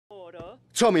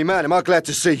Tommy, man, am I glad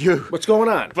to see you. What's going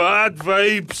on? Bad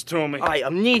vibes, Tommy. Aye,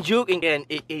 I'm nae joking, and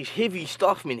he's heavy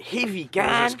stuff, man. Heavy,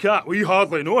 gan. This cat, we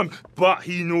hardly know him, but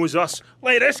he knows us.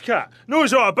 Like this cat,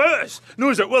 knows all about us.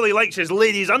 Knows that Willie likes his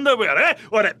ladies' underwear, eh?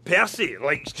 Or that Percy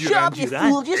likes Shut up, Duran you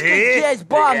Duran. fool. Just get jazz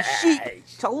bomb sheep.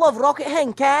 It's a love rocket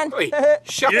thing, can? Wait,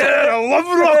 shut Yeah, up. a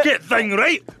love rocket thing,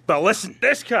 right? But listen,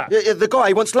 this cat. The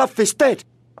guy wants Love Fist dead.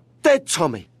 Dead,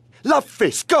 Tommy. Love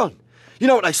Fist, gone. You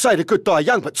know what they say, the good die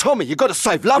young, but Tommy, you got to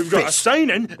save Love We've got a Fist.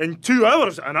 signing in 2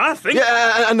 hours, and I think...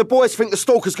 Yeah, and the boys think the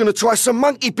stalker's going to try some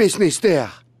monkey business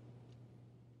there.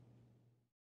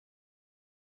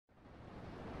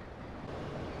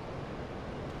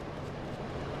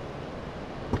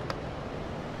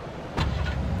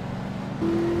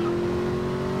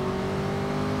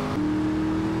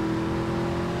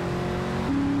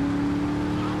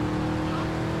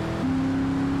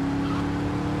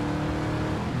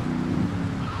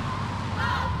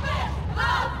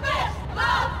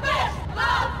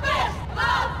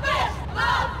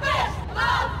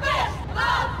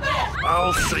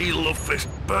 I'll see Love Fist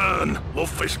burn. Love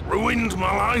Fist ruined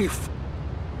my life.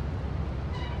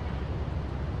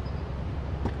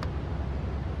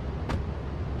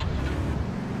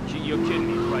 You're kidding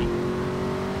me, right?